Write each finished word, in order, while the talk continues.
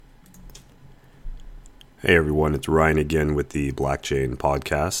Hey everyone, it's Ryan again with the Blockchain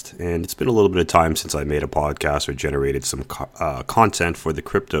podcast, and it's been a little bit of time since I made a podcast or generated some content for the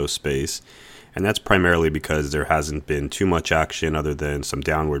crypto space, and that's primarily because there hasn't been too much action other than some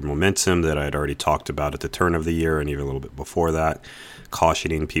downward momentum that I had already talked about at the turn of the year and even a little bit before that,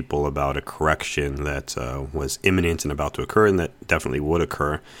 cautioning people about a correction that was imminent and about to occur and that definitely would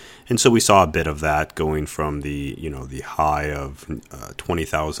occur. And so we saw a bit of that going from the high of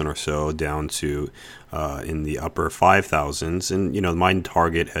 20,000 or so down to in the upper 5,000s. And, my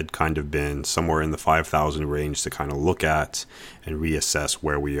target had kind of been somewhere in the 5,000 range to kind of look at and reassess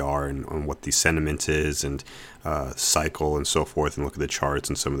where we are and what the sentiment is and cycle and so forth, and look at the charts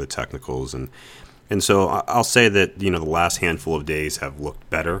and some of the technicals. And so I'll say that, the last handful of days have looked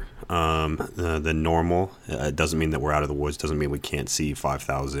better than normal. It doesn't mean that we're out of the woods. Doesn't mean we can't see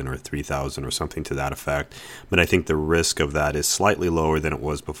 5,000 or 3,000 or something to that effect. But I think the risk of that is slightly lower than it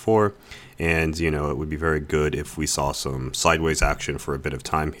was before. And, it would be very good if we saw some sideways action for a bit of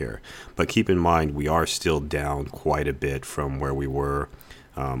time here. But keep in mind, we are still down quite a bit from where we were.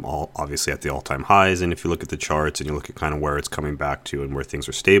 Obviously at the all-time highs, and if you look at the charts and you look at kind of where it's coming back to and where things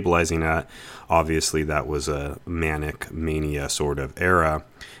are stabilizing at, obviously that was a manic mania sort of era,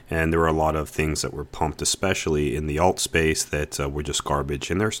 and there were a lot of things that were pumped, especially in the alt space, that were just garbage,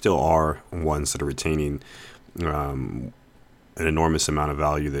 and there still are ones that are retaining an enormous amount of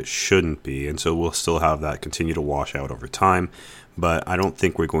value that shouldn't be, and so we'll still have that continue to wash out over time. But I don't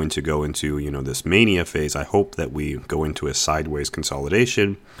think we're going to go into, this mania phase. I hope that we go into a sideways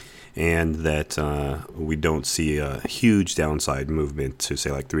consolidation and that we don't see a huge downside movement to,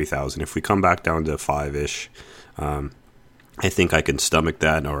 say, like 3,000. If we come back down to 5-ish, I think I can stomach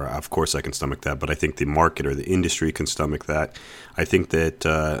that, or of course I can stomach that, but I think the market or the industry can stomach that. I think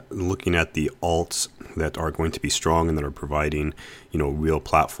that looking at the alts that are going to be strong and that are providing, real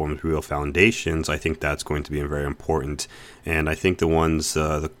platforms, real foundations, I think that's going to be very important. And I think the ones,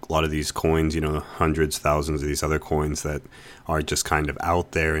 a lot of these coins, hundreds, thousands of these other coins that are just kind of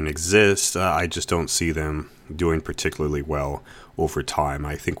out there and exist, I just don't see them doing particularly well over time.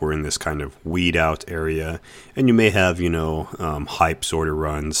 I think we're in this kind of weed out area, and you may have, hype sort of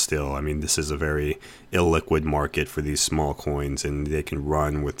runs still. I mean, this is a very illiquid market for these small coins, and they can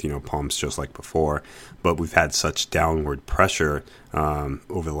run with, pumps just like before. But we've had such downward pressure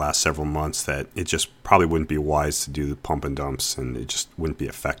over the last several months that it just probably wouldn't be wise to do the pump and dumps, and it just wouldn't be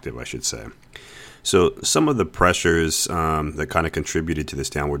effective, I should say. So some of the pressures that kind of contributed to this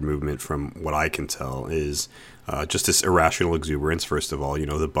downward movement, from what I can tell, is just this irrational exuberance, first of all,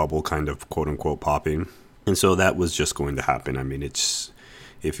 the bubble kind of quote-unquote popping. And so that was just going to happen. I mean,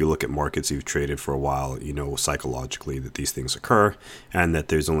 if you look at markets you've traded for a while, psychologically that these things occur, and that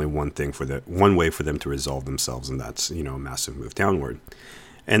there's only one way for them to resolve themselves, and that's, a massive move downward.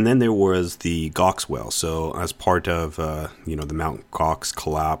 And then there was the Gox whale. So as part of, the Mt. Gox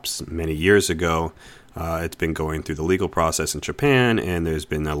collapse many years ago, it's been going through the legal process in Japan, and there's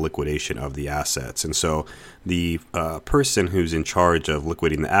been a liquidation of the assets. And so the person who's in charge of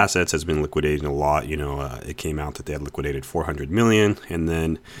liquidating the assets has been liquidating a lot. It came out that they had liquidated 400 million, and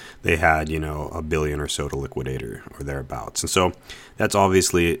then they had, a billion or so to liquidate or thereabouts. And so that's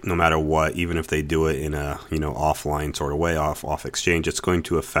obviously, no matter what, even if they do it in a, offline sort of way, off exchange, it's going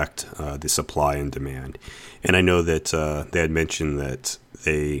to affect the supply and demand. And I know that they had mentioned that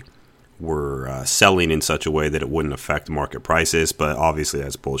they were selling in such a way that it wouldn't affect market prices, but obviously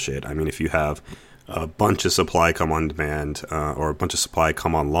that's bullshit. I mean, if you have a bunch of supply come on demand or a bunch of supply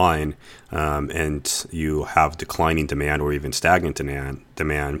come online and you have declining demand or even stagnant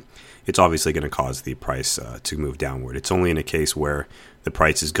demand, it's obviously going to cause the price to move downward. It's only in a case where the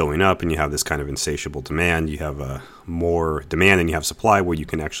price is going up and you have this kind of insatiable demand, you have more demand than you have supply, where you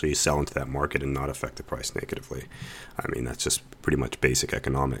can actually sell into that market and not affect the price negatively. I mean, that's just pretty much basic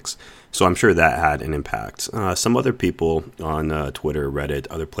economics. So I'm sure that had an impact. Some other people on Twitter, Reddit,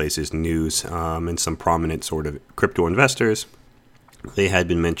 other places, news, and some prominent sort of crypto investors, they had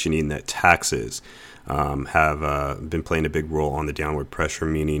been mentioning that taxes have been playing a big role on the downward pressure,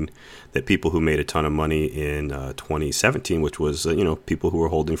 meaning that people who made a ton of money in 2017, which was, people who were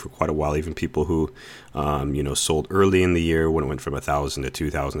holding for quite a while, even people who, sold early in the year when it went from 1,000 to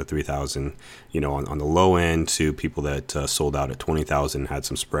 2,000 to 3,000, on the low end, to people that sold out at 20,000, had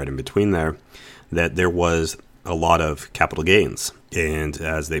some spread in between there, that there was a lot of capital gains. And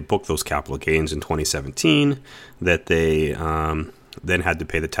as they booked those capital gains in 2017, that they then had to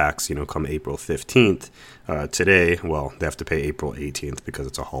pay the tax, come April 15th. Today, well, they have to pay April 18th because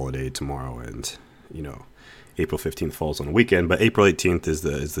it's a holiday tomorrow, and, April 15th falls on a weekend, but April 18th is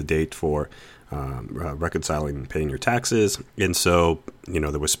the date for reconciling and paying your taxes. And so,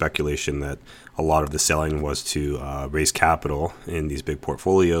 there was speculation that a lot of the selling was to raise capital in these big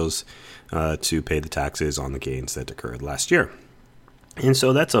portfolios to pay the taxes on the gains that occurred last year. And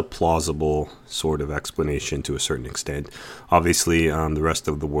so that's a plausible sort of explanation to a certain extent. Obviously, the rest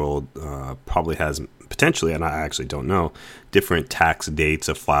of the world probably has potentially, and I actually don't know, different tax dates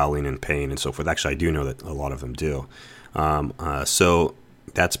of filing and paying and so forth. Actually, I do know that a lot of them do. So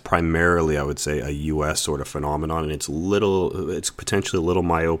that's primarily, I would say, a U.S. sort of phenomenon, and it's potentially a little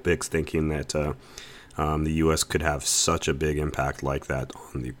myopic thinking that the U.S. could have such a big impact like that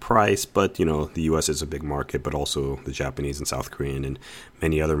on the price. But, the U.S. is a big market, but also the Japanese and South Korean and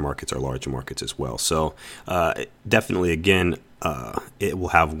many other markets are large markets as well. So definitely, again, it will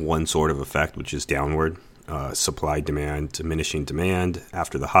have one sort of effect, which is downward. Supply demand, diminishing demand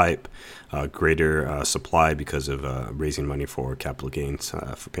after the hype, greater supply because of raising money for capital gains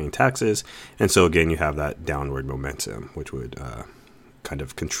for paying taxes. And so, again, you have that downward momentum, which would kind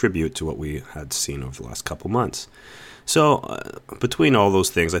of contribute to what we had seen over the last couple months. So between all those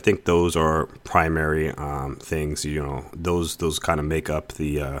things, I think those are primary things. Those kind of make up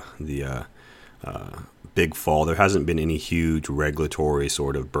the big fall. There hasn't been any huge regulatory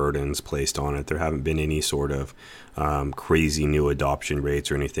sort of burdens placed on it. There haven't been any sort of crazy new adoption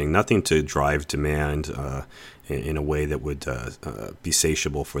rates or anything. Nothing to drive demand in a way that would be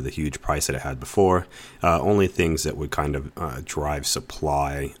satiable for the huge price that it had before. Only things that would kind of drive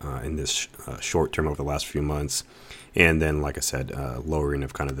supply in this short term over the last few months. And then, like I said, lowering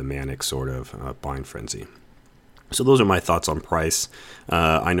of kind of the manic sort of buying frenzy. So those are my thoughts on price.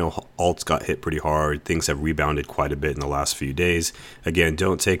 I know alts got hit pretty hard. Things have rebounded quite a bit in the last few days. Again,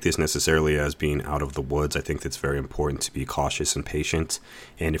 don't take this necessarily as being out of the woods. I think it's very important to be cautious and patient.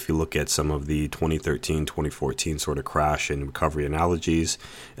 And if you look at some of the 2013, 2014 sort of crash and recovery analogies,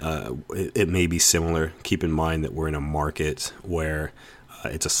 it may be similar. Keep in mind that we're in a market where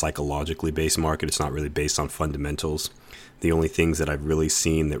it's a psychologically based market. It's not really based on fundamentals. The only things that I've really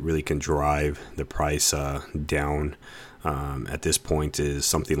seen that really can drive the price down at this point is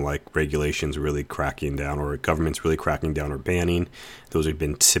something like regulations really cracking down or governments really cracking down or banning. Those have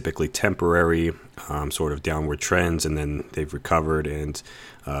been typically temporary sort of downward trends, and then they've recovered, and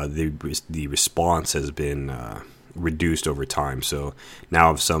the response has been reduced over time. So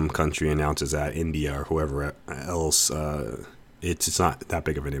now if some country announces that, India or whoever else, it's not that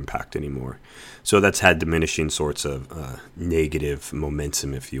big of an impact anymore. So that's had diminishing sorts of negative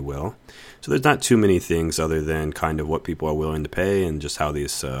momentum, if you will. So there's not too many things other than kind of what people are willing to pay and just how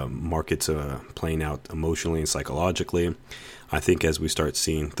these markets are playing out emotionally and psychologically. I think as we start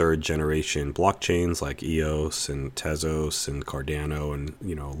seeing third generation blockchains like EOS and Tezos and Cardano and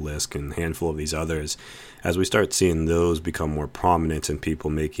Lisk and a handful of these others, as we start seeing those become more prominent and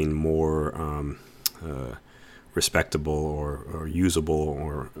people making more respectable or usable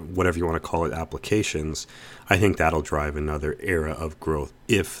or whatever you want to call it applications, I think that'll drive another era of growth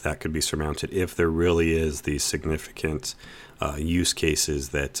if that could be surmounted, if there really is these significant use cases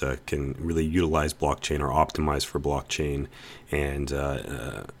that can really utilize blockchain or optimize for blockchain and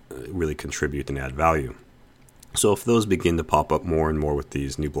really contribute and add value. So if those begin to pop up more and more with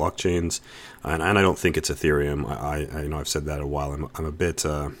these new blockchains, and I don't think it's Ethereum, I know I've said that a while, I'm a bit,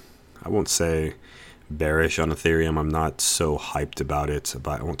 I won't say bearish on Ethereum. I'm not so hyped about it,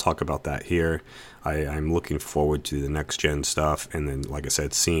 but I won't talk about that here. I'm looking forward to the next gen stuff, and then, like I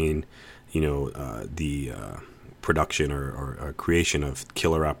said, seeing the production or creation of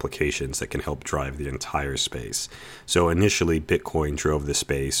killer applications that can help drive the entire space. So initially, Bitcoin drove the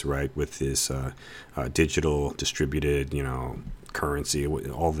space, right, with this digital distributed, currency,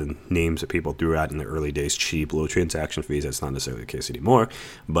 all the names that people threw out in the early days, cheap, low transaction fees. That's not necessarily the case anymore,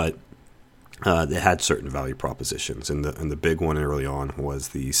 but they had certain value propositions, and the big one early on was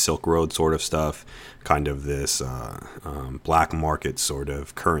the Silk Road sort of stuff, kind of this black market sort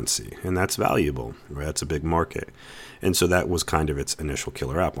of currency, and that's valuable, right? That's a big market, and so that was kind of its initial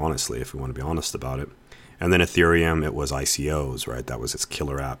killer app, honestly, if we want to be honest about it. And then Ethereum, it was ICOs, right? That was its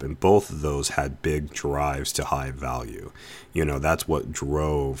killer app. And both of those had big drives to high value. That's what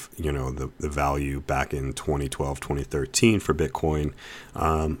drove, the value back in 2012, 2013 for Bitcoin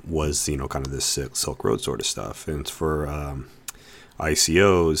was, kind of this Silk Road sort of stuff. And for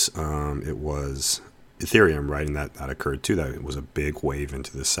ICOs, it was Ethereum, right? And that occurred too. That was a big wave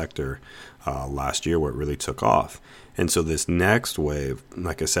into the sector last year where it really took off. And so this next wave,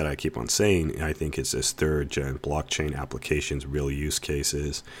 like I said, I keep on saying, I think it's this third gen blockchain applications, real use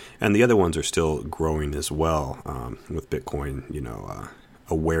cases. And the other ones are still growing as well with Bitcoin,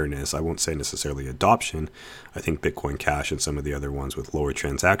 awareness. I won't say necessarily adoption. I think Bitcoin Cash and some of the other ones with lower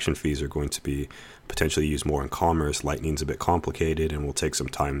transaction fees are going to be potentially used more in commerce. Lightning's a bit complicated and will take some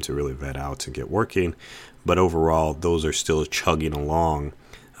time to really vet out and get working. But overall, those are still chugging along.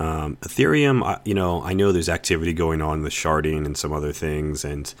 Ethereum, I know there's activity going on with sharding and some other things,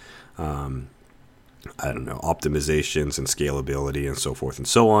 and optimizations and scalability and so forth and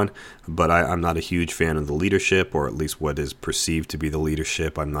so on. But I'm not a huge fan of the leadership, or at least what is perceived to be the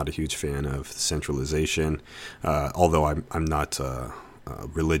leadership. I'm not a huge fan of centralization, although I'm not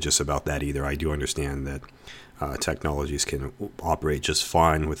religious about that either. I do understand that technologies can operate just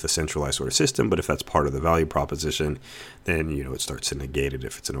fine with a centralized sort of system, but if that's part of the value proposition, then it starts to negate it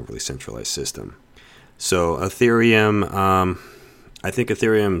if it's an overly centralized system. So Ethereum, I think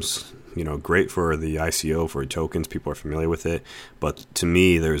Ethereum's great for the ICO, for tokens. People are familiar with it, but to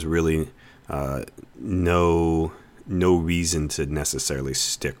me, there's really no reason to necessarily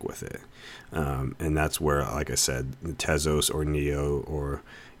stick with it, and that's where, like I said, Tezos or Neo or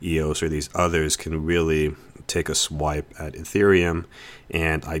EOS or these others can really take a swipe at Ethereum,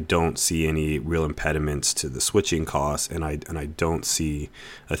 and I don't see any real impediments to the switching costs, and I don't see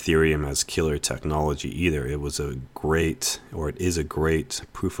Ethereum as killer technology either. It is a great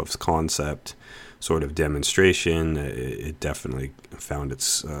proof of concept sort of demonstration. It definitely found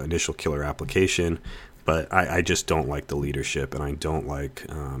its initial killer application, but I just don't like the leadership, and I don't like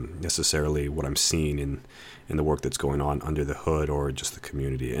necessarily what I'm seeing in the work that's going on under the hood or just the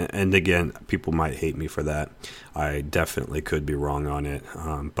community. And again, people might hate me for that. I definitely could be wrong on it,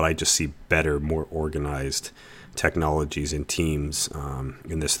 but I just see better, more organized technologies and teams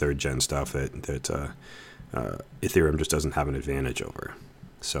in this third gen stuff that Ethereum just doesn't have an advantage over.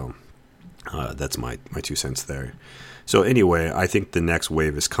 So that's my 2 cents there. So anyway, I think the next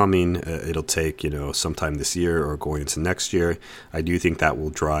wave is coming. It'll take, sometime this year or going into next year. I do think that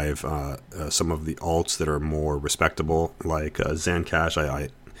will drive some of the alts that are more respectable, like Zencash.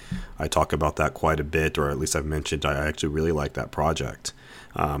 I talk about that quite a bit, or at least I've mentioned I actually really like that project.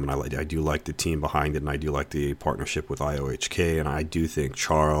 And I do like the team behind it, and I do like the partnership with IOHK, and I do think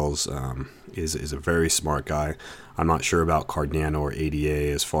Charles is a very smart guy. I'm not sure about Cardano or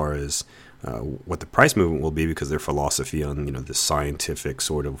ADA as far as what the price movement will be, because their philosophy on the scientific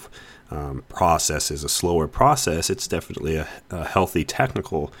sort of process is a slower process. It's definitely a healthy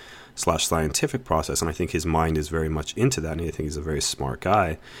technical / scientific process, and I think his mind is very much into that, and I think he's a very smart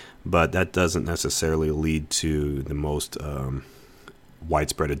guy. But that doesn't necessarily lead to the most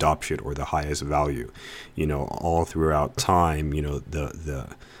widespread adoption or the highest value. All throughout time,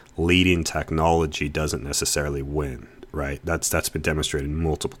 the leading technology doesn't necessarily win. Right, that's been demonstrated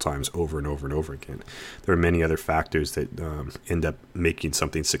multiple times over and over and over again. There are many other factors that end up making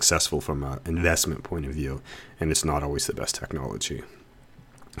something successful from an investment point of view, and it's not always the best technology.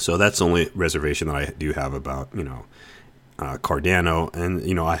 So that's the only reservation that I do have about Cardano,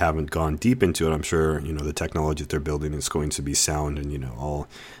 and I haven't gone deep into it. I'm sure the technology that they're building is going to be sound and all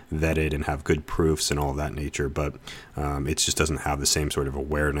vetted and have good proofs and all of that nature, but it just doesn't have the same sort of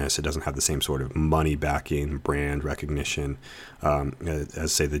awareness. It doesn't have the same sort of money backing, brand recognition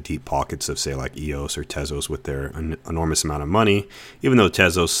as say the deep pockets of say like EOS or Tezos with their enormous amount of money. Even though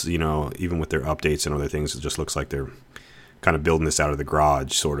Tezos, even with their updates and other things, it just looks like they're kind of building this out of the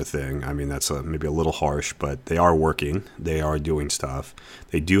garage sort of thing. I mean, that's maybe a little harsh, but they are working. They are doing stuff.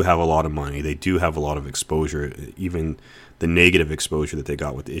 They do have a lot of money. They do have a lot of exposure. Even the negative exposure that they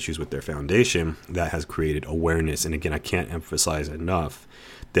got with the issues with their foundation, that has created awareness. And again, I can't emphasize enough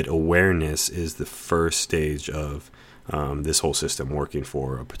that awareness is the first stage of this whole system working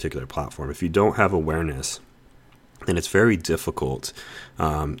for a particular platform. If you don't have awareness, and it's very difficult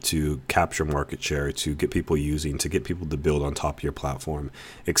to capture market share, to get people using, to get people to build on top of your platform,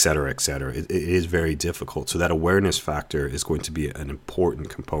 et cetera, et cetera. It is very difficult. So that awareness factor is going to be an important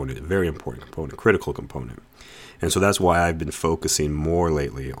component, a very important component, critical component. And so that's why I've been focusing more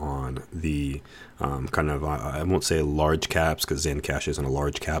lately on the I won't say large caps, because Zencash isn't a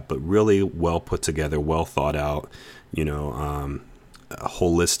large cap, but really well put together, well thought out,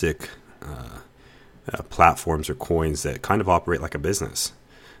 holistic platforms or coins that kind of operate like a business.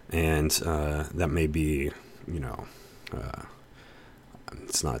 And that may be,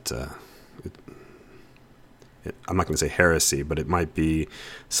 it's not, I'm not going to say heresy, but it might be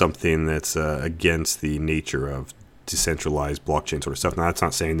something that's against the nature of decentralized blockchain sort of stuff. Now, that's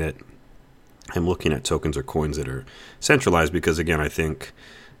not saying that I'm looking at tokens or coins that are centralized, because again, I think,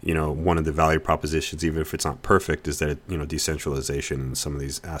 one of the value propositions, even if it's not perfect, is that, decentralization and some of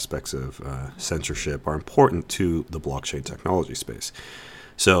these aspects of censorship are important to the blockchain technology space.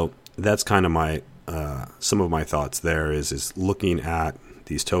 So that's kind of my, some of my thoughts there is looking at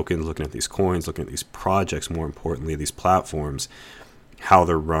these tokens, looking at these coins, looking at these projects, more importantly, these platforms, how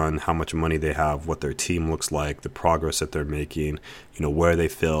they're run, how much money they have, what their team looks like, the progress that they're making, where they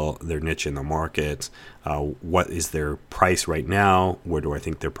fill their niche in the market, what is their price right now, where do I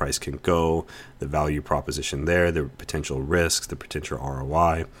think their price can go, the value proposition there, the potential risks, the potential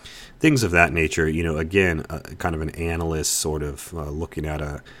ROI, things of that nature. Again, kind of an analyst sort of looking at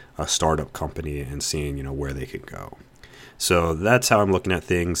a startup company and seeing, where they can go. So that's how I'm looking at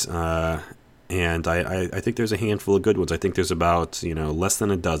things. And I think there's a handful of good ones. I think there's about, less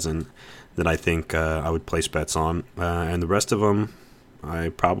than a dozen that I think I would place bets on. And the rest of them, I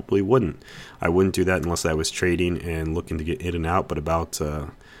probably wouldn't. I wouldn't do that unless I was trading and looking to get in and out. But about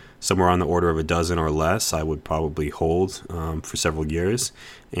somewhere on the order of a dozen or less, I would probably hold for several years.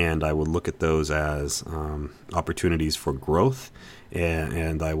 And I would look at those as opportunities for growth.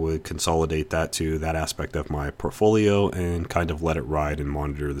 And I would consolidate that to that aspect of my portfolio and kind of let it ride and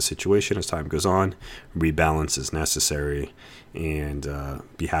monitor the situation as time goes on, rebalance as necessary, and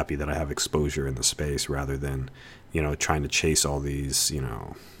be happy that I have exposure in the space rather than, trying to chase all these,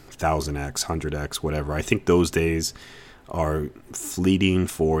 1000x, 100x, whatever. I think those days are fleeting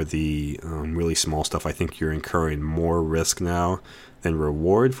for the really small stuff. I think you're incurring more risk now than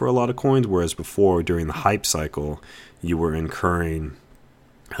reward for a lot of coins, whereas before, during the hype cycle, you were incurring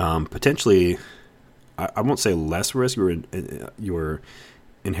potentially, I won't say less risk, you were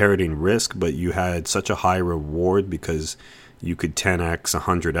inheriting risk, but you had such a high reward because you could 10x,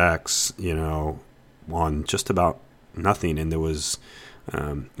 100x, on just about nothing. And there was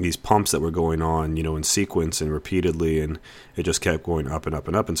these pumps that were going on, in sequence and repeatedly, and it just kept going up and up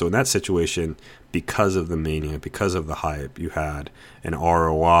and up. And so in that situation, because of the mania, because of the hype, you had an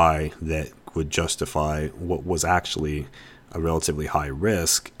ROI that would justify what was actually a relatively high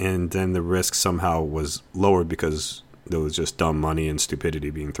risk, and then the risk somehow was lowered because there was just dumb money and stupidity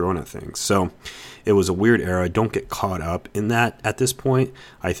being thrown at things. So it was a weird era. Don't get caught up in that at this point.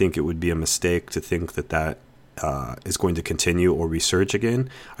 I think it would be a mistake to think that is going to continue or resurge again.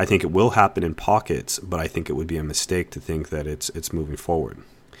 I think it will happen in pockets, but I think it would be a mistake to think that it's moving forward.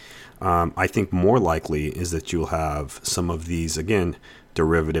 I think more likely is that you'll have some of these, again,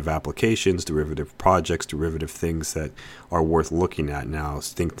 derivative applications, derivative projects, derivative things that are worth looking at now.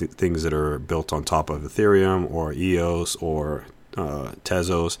 Things that are built on top of Ethereum or EOS or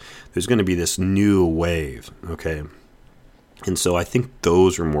Tezos. There's going to be this new wave, okay? And so I think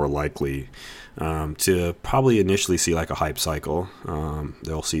those are more likely to probably initially see like a hype cycle.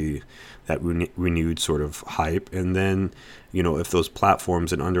 They'll see that renewed sort of hype. And then, if those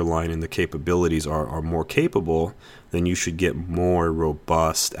platforms and underlying the capabilities are more capable, then you should get more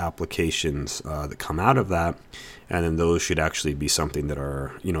robust applications that come out of that. And then those should actually be something that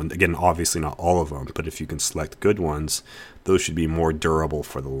are, again, obviously not all of them, but if you can select good ones, those should be more durable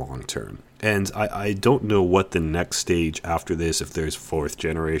for the long term. And I don't know what the next stage after this, if there's fourth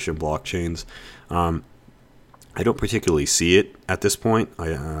generation blockchains. I don't particularly see it at this point,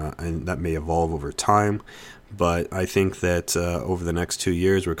 and that may evolve over time. But I think that over the next 2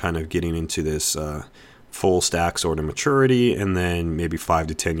 years, we're kind of getting into this full stack sort of maturity, and then maybe 5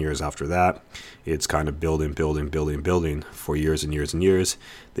 to 10 years after that, it's kind of building for years and years and years.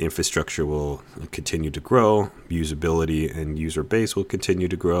 The infrastructure will continue to grow, usability and user base will continue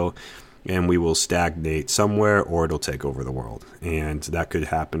to grow, and we will stagnate somewhere or it'll take over the world. And that could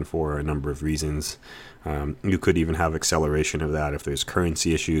happen for a number of reasons. You could even have acceleration of that if there's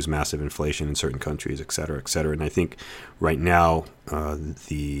currency issues, massive inflation in certain countries, et cetera, et cetera. And I think right now,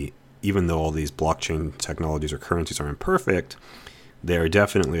 even though all these blockchain technologies or currencies are imperfect, they are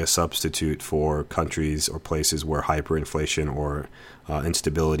definitely a substitute for countries or places where hyperinflation or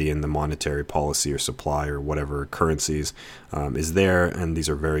instability in the monetary policy or supply or whatever currencies is there. And these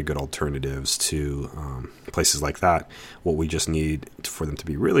are very good alternatives to places like that. What we just need for them to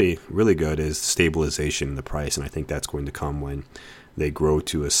be really, really good is stabilization in the price. And I think that's going to come when they grow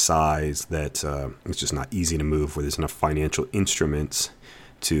to a size that it's just not easy to move, where there's enough financial instruments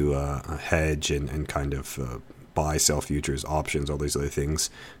to hedge and kind of buy, sell futures, options, all these other things,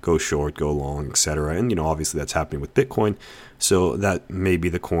 go short, go long, etc. And, obviously that's happening with Bitcoin. So that may be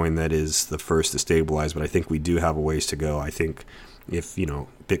the coin that is the first to stabilize, but I think we do have a ways to go. I think if,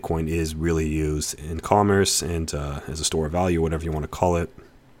 Bitcoin is really used in commerce and as a store of value, whatever you want to call it,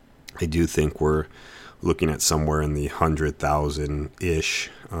 I do think we're looking at somewhere in the 100,000-ish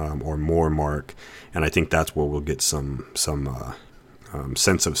or more mark. And I think that's where we'll get some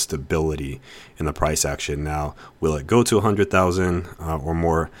sense of stability in the price action. Now, will it go to 100,000 or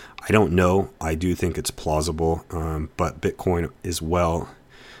more? I don't know. I do think it's plausible, but Bitcoin as well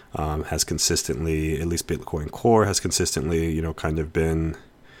has consistently, at least Bitcoin Core has consistently, kind of been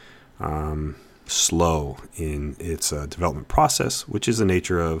slow in its development process, which is the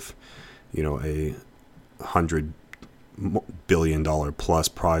nature of, a $100 billion plus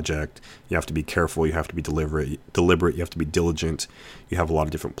project. You have to be careful. You have to be deliberate. You have to be diligent. You have a lot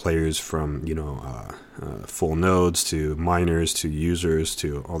of different players, from full nodes to miners to users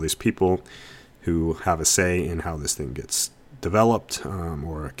to all these people who have a say in how this thing gets developed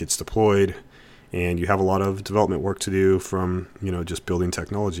or gets deployed. And you have a lot of development work to do, from just building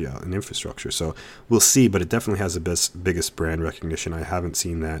technology out and infrastructure. So we'll see, but it definitely has the biggest brand recognition. I haven't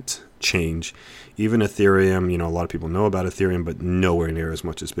seen that change. Even Ethereum, a lot of people know about Ethereum, but nowhere near as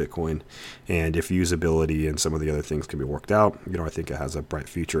much as Bitcoin. And if usability and some of the other things can be worked out, I think it has a bright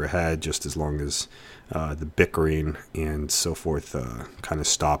future ahead, just as long as the bickering and so forth kind of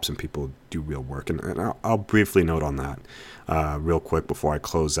stops and people do real work. And I'll briefly note on that real quick before I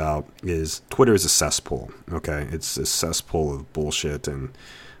close out, is Twitter is a cesspool. Okay, it's a cesspool of bullshit and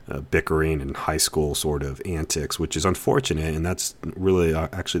bickering and high school sort of antics, which is unfortunate, and that's really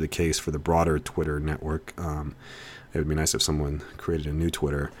actually the case for the broader Twitter network. It would be nice if someone created a new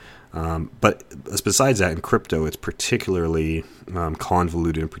Twitter. But besides that, in crypto, it's particularly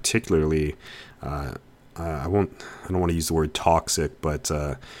convoluted, and particularly I don't want to use the word toxic, but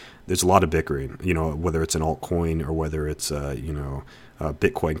there's a lot of bickering. Whether it's an altcoin or whether it's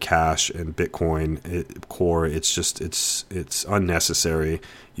Bitcoin Cash and Bitcoin Core, it's unnecessary.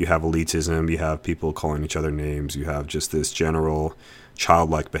 You have elitism, you have people calling each other names, you have just this general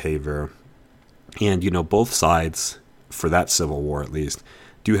childlike behavior. And both sides, for that civil war at least,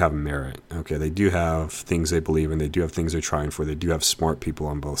 do have merit. Okay, they do have things they believe in, they do have things they're trying for, they do have smart people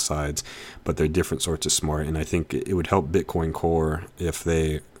on both sides, but they're different sorts of smart. And I think it would help Bitcoin Core if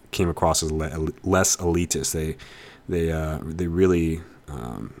they came across as less elitist. They really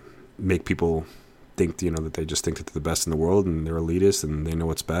make people think that they just think that they're the best in the world and they're elitist and they know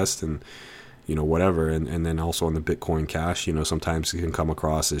what's best and whatever. And then also on the Bitcoin Cash, sometimes it can come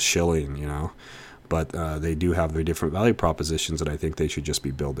across as shilling, but they do have their different value propositions that I think they should just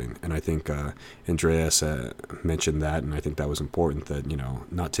be building. And I think Andreas mentioned that, and I think that was important, that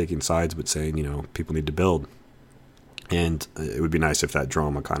not taking sides but saying people need to build. And it would be nice if that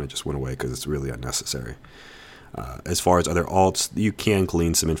drama kind of just went away, because it's really unnecessary. As far as other alts, you can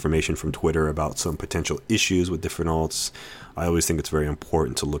glean some information from Twitter about some potential issues with different alts. I always think it's very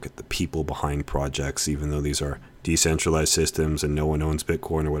important to look at the people behind projects, even though these are decentralized systems and no one owns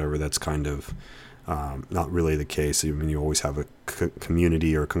Bitcoin or whatever. That's kind of not really the case. I mean, you always have a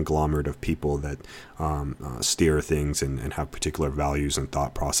community or conglomerate of people that steer things and have particular values and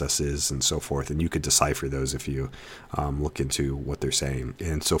thought processes and so forth. And you could decipher those if you look into what they're saying.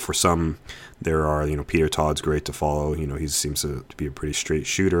 And so for some, there are, Peter Todd's great to follow. He seems to be a pretty straight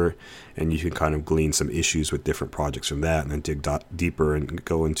shooter, and you can kind of glean some issues with different projects from that, and then dig deeper and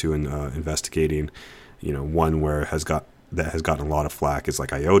go into investigating. One where that has gotten a lot of flack is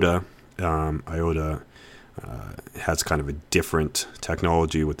like IOTA. IOTA has kind of a different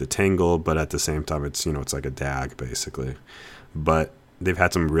technology with the Tangle, but at the same time, it's it's like a DAG basically. But they've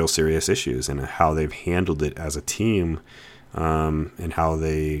had some real serious issues, and how they've handled it as a team, and how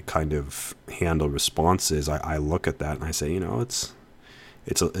they kind of handle responses. I look at that and I say,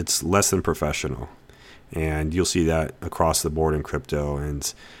 it's less than professional, and you'll see that across the board in crypto.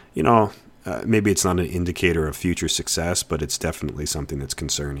 And maybe it's not an indicator of future success, but it's definitely something that's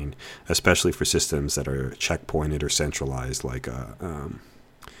concerning, especially for systems that are checkpointed or centralized, like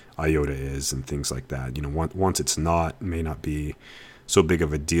IOTA is, and things like that. Once it's not, it may not be so big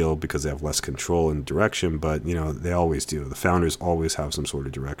of a deal because they have less control and direction, but they always do. The founders always have some sort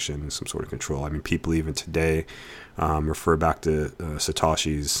of direction and some sort of control. I mean, people even today refer back to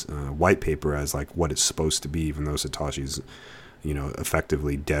Satoshi's white paper as like what it's supposed to be, even though Satoshi's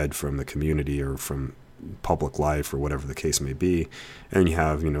effectively dead from the community or from public life or whatever the case may be. And you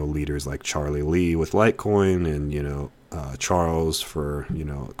have, leaders like Charlie Lee with Litecoin, and, Charles for,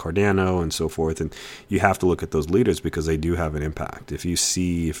 Cardano and so forth. And you have to look at those leaders because they do have an impact. If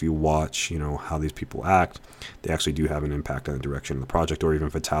you watch, how these people act, they actually do have an impact on the direction of the project. Or even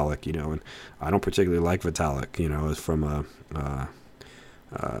Vitalik, and I don't particularly like Vitalik, from a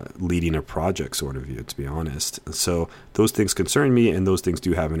leading a project sort of view, to be honest. So those things concern me, and those things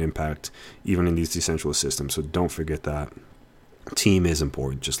do have an impact even in these decentralized systems. So don't forget that. Team is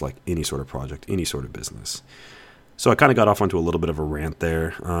important, just like any sort of project, any sort of business. So I kind of got off onto a little bit of a rant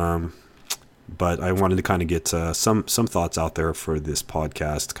there, but I wanted to kind of get some thoughts out there for this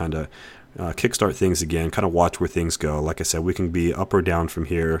podcast, kind of kickstart things again, kind of watch where things go. Like I said, we can be up or down from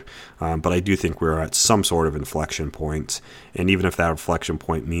here, but I do think we're at some sort of inflection point. And even if that inflection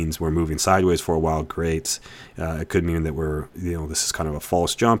point means we're moving sideways for a while, great. It could mean that this is kind of a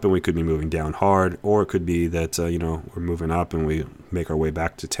false jump and we could be moving down hard, or it could be that, we're moving up and we make our way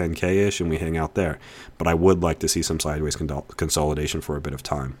back to 10K-ish and we hang out there. But I would like to see some sideways consolidation for a bit of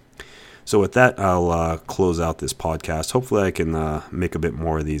time. So with that, I'll close out this podcast. Hopefully I can make a bit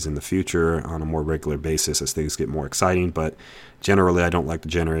more of these in the future on a more regular basis as things get more exciting. But generally, I don't like to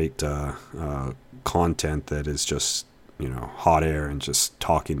generate content that is just, hot air and just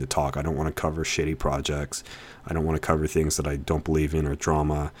talking to talk. I don't want to cover shitty projects. I don't want to cover things that I don't believe in or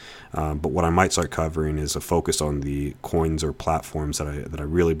drama. But what I might start covering is a focus on the coins or platforms that I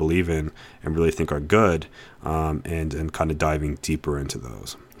really believe in and really think are good, and kind of diving deeper into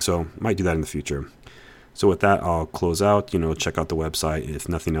those. So might do that in the future. So with that, I'll close out. Check out the website. If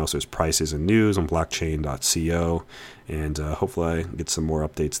nothing else, there's prices and news on blockchain.co. And hopefully I get some more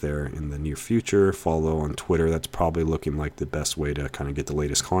updates there in the near future. Follow on Twitter. That's probably looking like the best way to kind of get the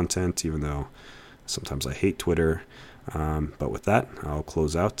latest content, even though sometimes I hate Twitter. But with that, I'll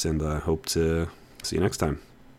close out and hope to see you next time.